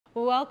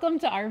Welcome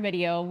to our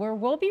video where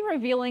we'll be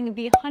revealing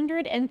the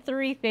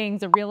 103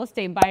 things a real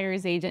estate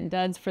buyer's agent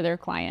does for their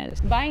clients.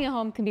 Buying a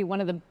home can be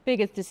one of the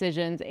biggest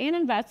decisions and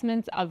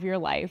investments of your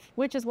life,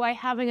 which is why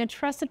having a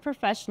trusted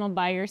professional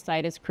by your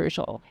side is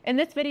crucial. In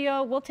this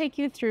video, we'll take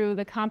you through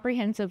the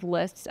comprehensive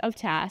list of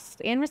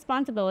tasks and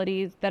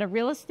responsibilities that a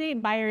real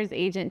estate buyer's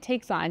agent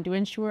takes on to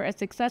ensure a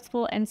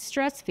successful and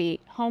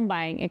stress-free home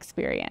buying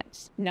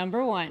experience.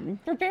 Number 1,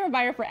 prepare a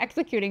buyer for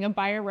executing a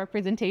buyer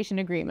representation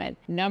agreement.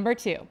 Number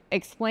 2,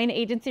 explain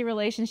agency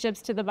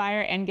relationships to the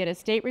buyer and get a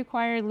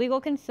state-required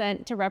legal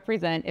consent to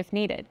represent if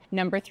needed.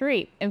 Number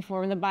 3,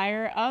 inform the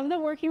buyer of the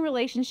working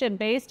relationship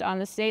based on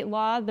the state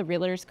law, the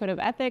realtor's code of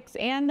ethics,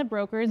 and the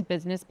broker's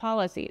business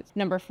policies.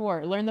 Number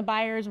 4, learn the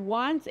buyer's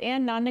wants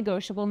and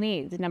non-negotiable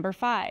needs. Number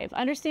 5,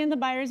 understand the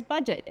buyer's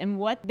budget and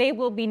what they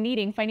will be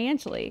needing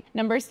financially.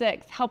 Number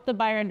 6, help the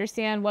buyer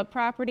understand what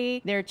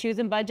property their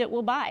chosen budget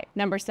will buy.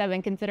 Number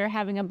 7, consider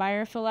having a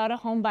buyer fill out a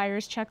home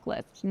buyer's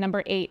checklist.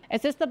 Number 8,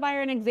 assist the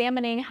buyer in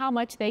examining how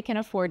much they can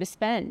afford to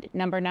spend.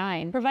 Number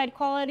 9, provide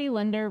quality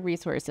lender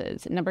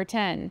resources. Number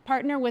 10,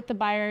 partner with the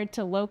buyer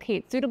to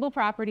locate suitable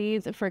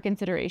properties for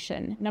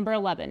consideration. Number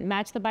 11,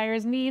 match the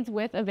buyer's needs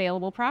with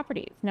available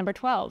properties. Number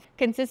 12,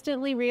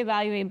 consistently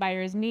reevaluate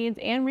buyer's needs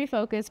and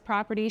refocus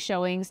property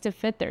showings to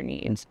fit their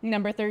needs.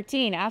 Number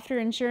 13, after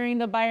ensuring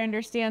the buyer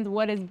understands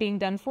what is being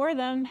done for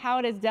them, how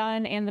it is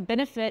done, and the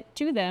benefit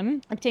to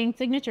them, obtain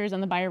signatures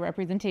on the buyer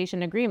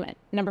representation agreement.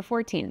 Number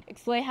 14,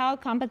 explain how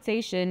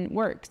compensation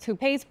works, who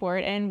pays for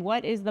it, and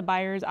what is the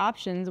buyer's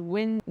options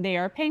when they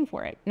are paying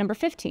for it. Number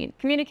 15,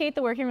 communicate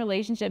the working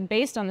relationship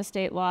based on the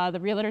state law,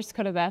 the realtor's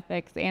code of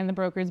ethics, and the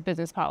broker's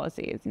business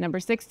policies. Number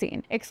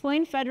 16,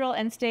 explain federal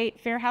and state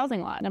fair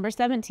housing law. Number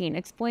 17,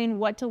 explain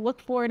what to look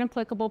for in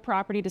applicable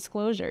property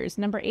disclosures.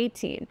 Number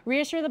 18,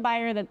 reassure the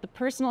buyer that the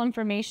personal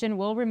information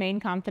will remain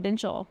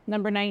confidential.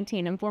 Number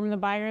 19, inform the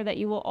buyer that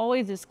you will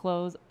always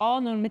disclose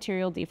all known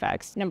material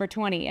defects. Number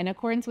 20, in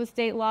accordance with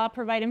state law,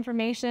 provide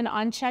information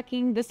on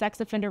checking the sex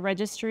offender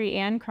registry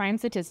and crime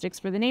statistics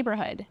for the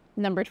neighborhood.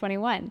 Number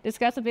 21,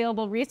 discuss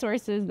available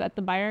resources that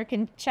the buyer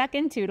can check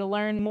into to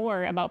learn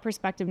more about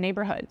prospective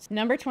neighborhoods.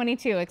 Number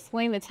 22,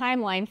 explain the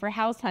timeline for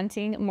house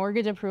hunting,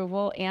 mortgage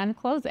approval, and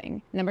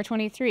closing. Number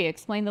 23,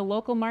 explain the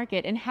local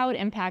market and how it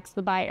impacts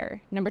the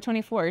buyer. Number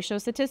 24, show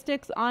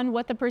statistics on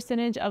what the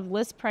percentage of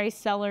list price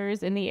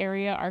sellers in the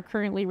area are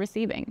currently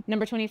receiving.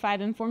 Number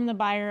 25, inform the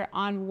buyer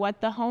on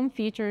what home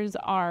features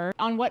are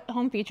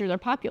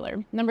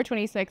popular. Number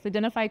 26,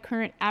 identify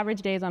current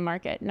average days on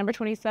market. Number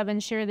 27,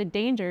 share the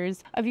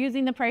dangers of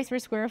using the price per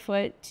square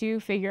foot to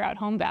figure out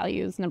home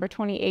values. Number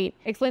 28,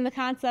 explain the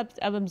concept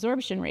of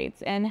absorption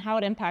rates and how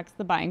it impacts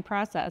the buying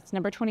process.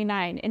 Number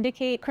 29,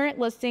 indicate current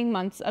listing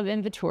months of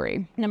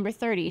inventory. Number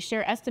 30,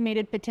 share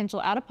estimated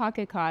potential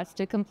out-of-pocket costs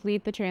to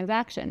complete the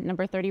transaction.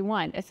 Number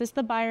 31, assist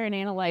the buyer in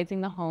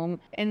analyzing the home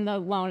in the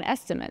loan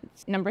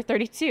estimates. Number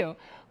 32,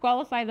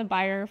 qualify the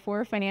buyer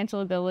for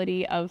financial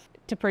ability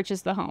to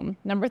purchase the home.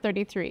 Number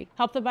 33,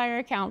 help the buyer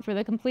account for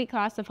the complete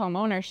cost of home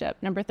ownership.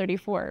 Number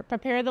 34,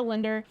 prepare the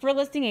lender for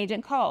listing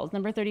agent calls.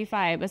 Number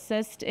 35,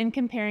 assist in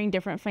comparing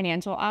different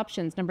financial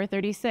options. Number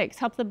 36,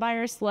 help the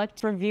buyer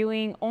select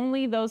reviewing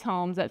only those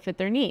homes that fit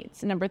their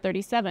needs. Number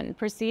 37,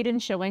 proceed in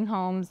showing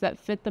homes that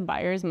fit the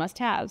buyer's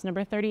must-haves.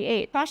 Number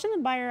 38, caution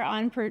the buyer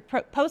on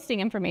posting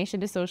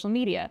information to social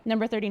media.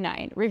 Number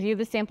 39, review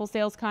the sample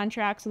sales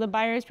contract so the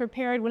buyer is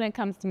prepared when it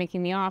comes to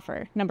making the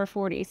offer. Number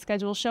 40,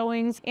 schedule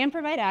showings and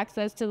provide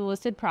access to the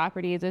listed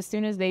properties as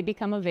soon as they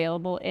become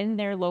available in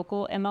their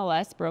local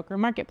MLS broker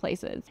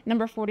marketplaces.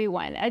 Number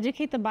 41,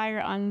 educate the buyer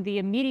on the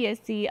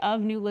immediacy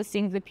of new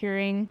listings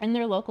appearing in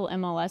their local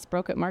MLS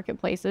broker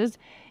marketplaces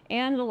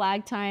and the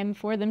lag time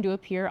for them to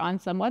appear on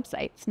some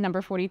websites.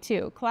 Number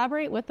 42,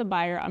 collaborate with the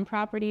buyer on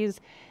properties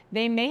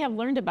they may have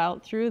learned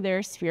about through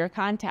their sphere of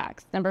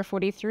contacts. Number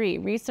 43,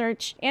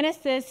 research and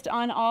assist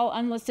on all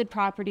unlisted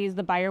properties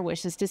the buyer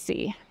wishes to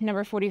see.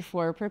 Number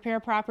 44,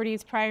 prepare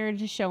properties prior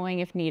to showing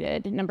if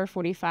needed. Number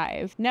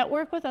 45,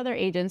 network with other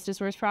agents to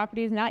source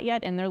properties not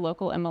yet in their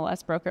local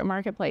MLS broker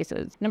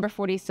marketplaces. Number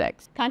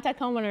 46, contact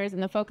homeowners in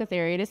the focus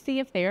area to see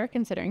if they are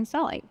considering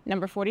selling.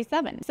 Number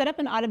 47, set up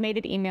an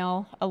automated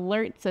email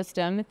alert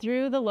system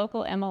through the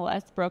local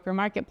MLS broker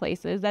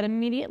marketplaces that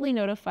immediately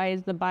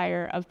notifies the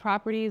buyer of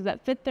properties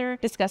that fit their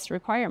discussed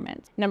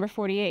requirements. Number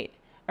 48,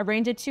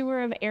 arrange a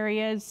tour of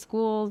areas,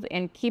 schools,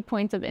 and key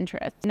points of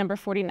interest. Number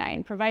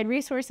 49, provide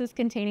resources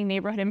containing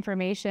neighborhood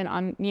information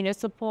on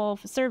municipal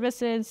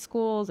services,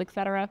 schools,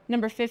 etc.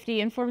 Number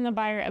 50, inform the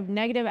buyer of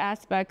negative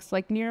aspects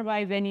like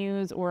nearby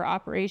venues or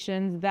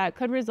operations that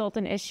could result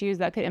in issues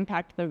that could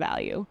impact the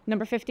value.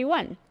 Number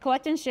 51,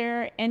 collect and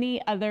share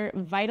any other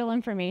vital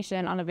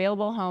information on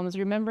available homes,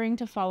 remembering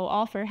to follow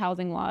all fair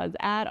housing laws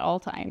at all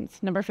times.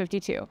 Number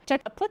 52,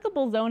 check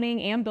applicable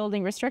zoning and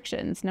building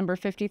restrictions. Number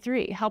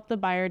 53, help the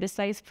buyer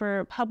decide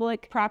for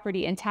public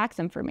property and tax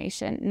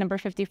information. Number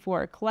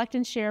 54, collect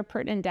and share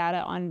pertinent data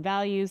on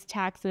values,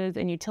 taxes,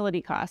 and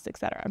utility costs,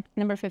 etc.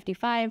 Number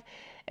 55,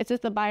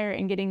 assist the buyer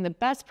in getting the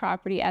best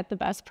property at the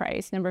best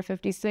price. Number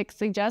 56,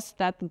 suggests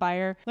that the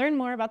buyer learn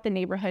more about the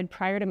neighborhood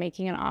prior to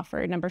making an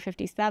offer. Number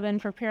 57,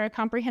 prepare a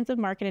comprehensive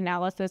market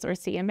analysis or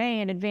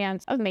CMA in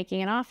advance of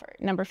making an offer.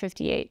 Number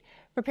 58,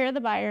 prepare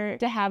the buyer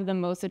to have the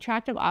most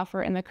attractive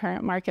offer in the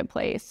current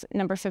marketplace.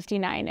 Number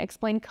 59,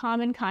 explain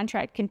common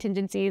contract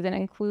contingencies and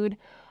include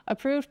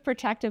approved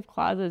protective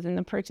clauses in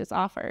the purchase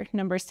offer.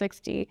 Number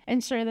 60,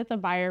 ensure that the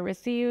buyer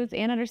receives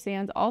and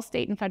understands all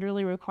state and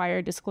federally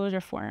required disclosure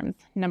forms.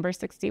 Number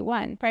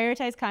 61,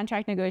 prioritize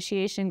contract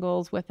negotiation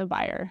goals with the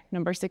buyer.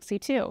 Number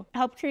 62,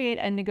 help create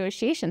a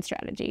negotiation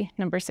strategy.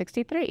 Number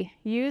 63,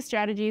 use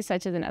strategies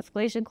such as an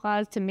escalation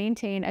clause to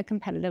maintain a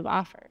competitive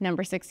offer.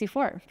 Number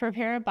 64,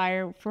 prepare a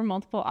buyer for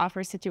multiple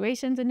offer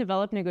situations and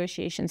develop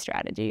negotiation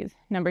strategies.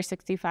 Number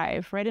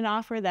 65, write an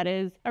offer that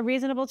is a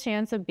reasonable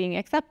chance of being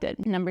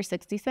accepted. Number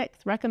 66,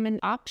 recommend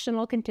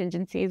optional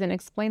contingencies and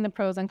explain the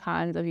pros and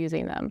cons of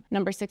using them.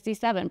 Number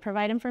 67,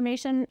 provide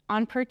information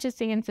on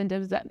purchasing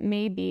incentives that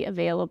may be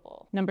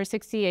available. Number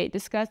 68,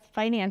 discuss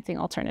financing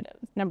alternatives.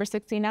 Number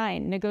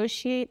 69,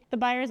 negotiate the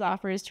buyer's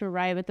offers to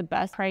arrive at the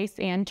best price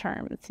and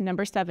terms.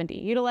 Number 70,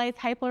 utilize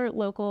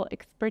hyper-local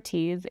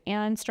expertise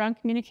and strong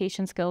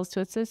communication skills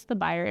to assist the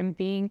buyer in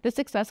being the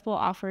successful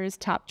offer's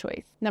top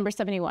choice. Number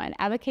 71,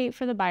 advocate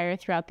for the buyer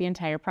throughout the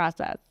entire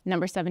process.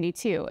 Number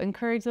 72,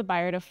 encourage the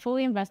buyer to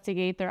fully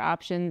investigate their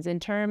options in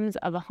terms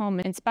of a home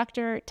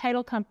inspector,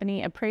 title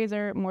company,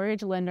 appraiser,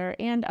 mortgage lender,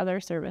 and other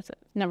services.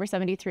 Number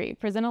 73,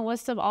 present a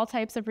list of all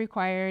types of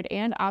required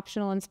and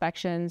optional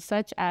inspections,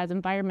 such as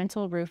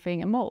environmental,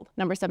 roofing, and mold.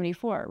 Number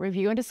 74,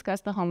 review and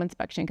discuss the home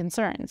inspection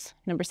concerns.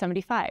 Number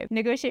 75,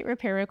 negotiate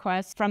repair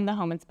requests from the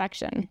home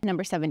inspection.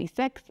 Number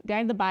 76,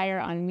 guide the buyer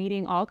on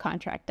meeting all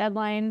contract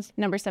deadlines.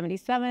 Number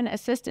 77,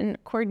 assist in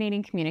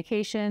coordinating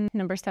communication.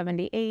 Number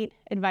 78,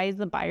 advise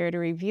the buyer to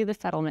review the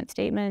settlement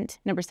statement.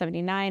 Number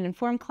 79,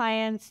 inform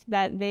clients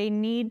that they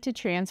need to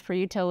transfer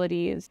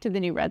utilities to the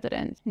new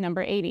residence.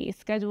 Number 80,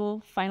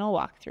 schedule final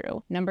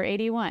walkthrough. Number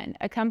 81,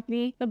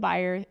 accompany the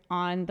buyer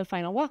on the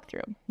final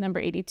walkthrough. Number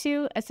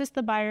 82, assist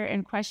the buyer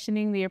in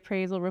questioning the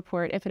appraisal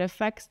report if it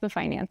affects the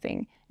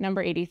financing.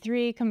 Number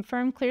 83,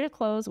 confirm clear to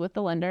close with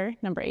the lender.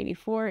 Number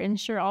 84,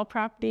 ensure all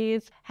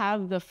properties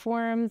have the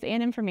forms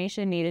and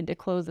information needed to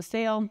close the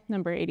sale.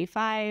 Number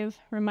 85,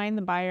 remind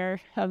the buyer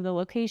of the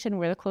location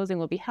where the closing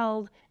will be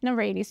held.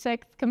 Number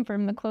 86,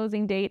 confirm the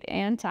closing date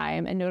and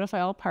time and notify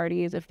all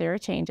parties if there are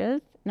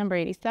changes. Number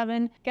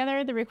 87,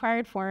 gather the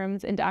required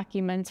forms and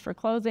documents for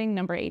closing.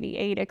 Number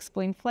 88,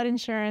 explain flood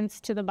insurance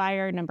to the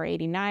buyer. Number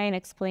 89,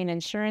 explain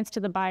insurance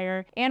to the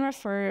buyer and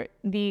refer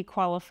the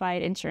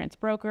qualified insurance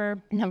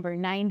broker. Number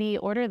 90,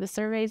 order the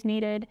surveys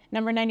needed.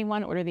 Number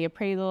 91, order the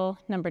appraisal.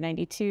 Number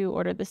 92,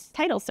 order the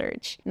title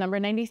search. Number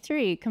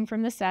 93,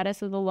 confirm the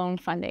status of the loan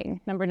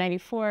funding. Number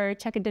 94,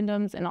 check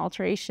addendums and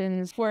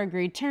alterations for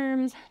agreed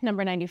terms.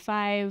 Number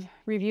 95,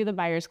 review the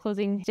buyer's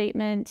closing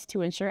statement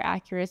to ensure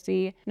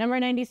accuracy. Number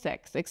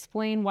 96,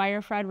 explain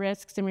wire fraud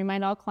risks and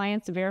remind all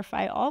clients to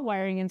verify all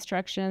wiring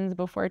instructions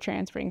before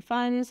transferring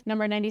funds.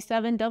 Number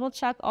 97, double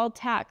check all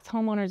tax,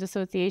 homeowners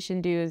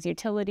association dues,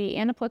 utility,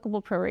 and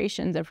applicable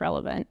prorations if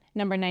relevant.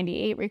 Number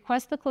 98,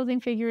 request the closing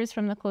figures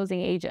from the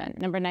closing agent.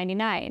 Number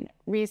 99,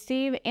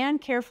 receive and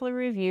carefully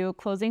review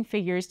closing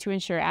figures to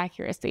ensure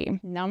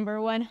accuracy.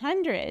 Number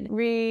 100,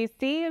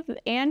 receive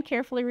and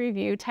carefully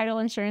review title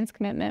insurance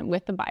commitment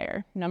with the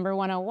buyer. Number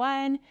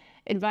 101,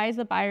 advise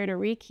the buyer to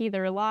rekey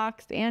their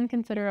locks and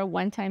consider a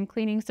one-time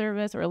cleaning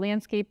service or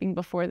landscaping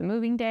before the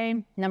moving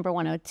day. Number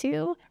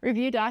 102,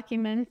 review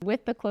documents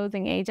with the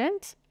closing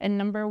agent. And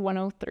number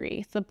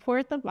 103,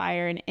 support the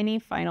buyer in any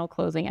final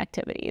closing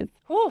activities.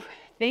 Whew.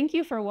 Thank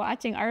you for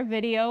watching our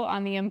video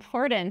on the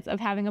importance of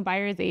having a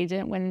buyer's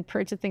agent when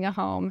purchasing a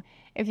home.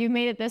 If you've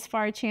made it this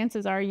far,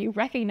 chances are you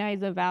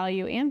recognize the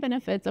value and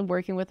benefits of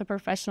working with a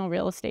professional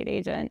real estate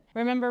agent.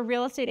 Remember,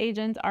 real estate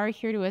agents are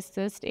here to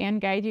assist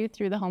and guide you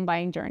through the home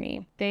buying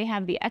journey. They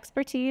have the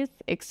expertise,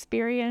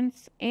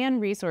 experience,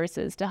 and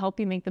resources to help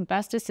you make the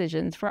best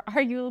decisions for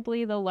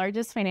arguably the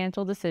largest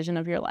financial decision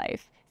of your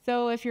life.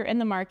 So if you're in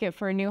the market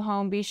for a new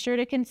home, be sure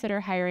to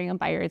consider hiring a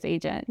buyer's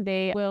agent.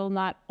 They will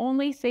not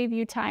only save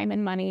you time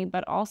and money,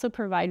 but also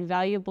provide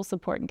valuable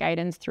support and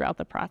guidance throughout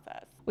the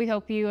process. We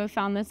hope you have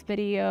found this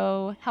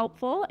video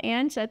helpful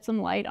and shed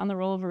some light on the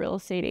role of a real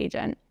estate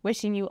agent.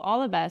 Wishing you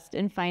all the best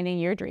in finding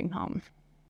your dream home.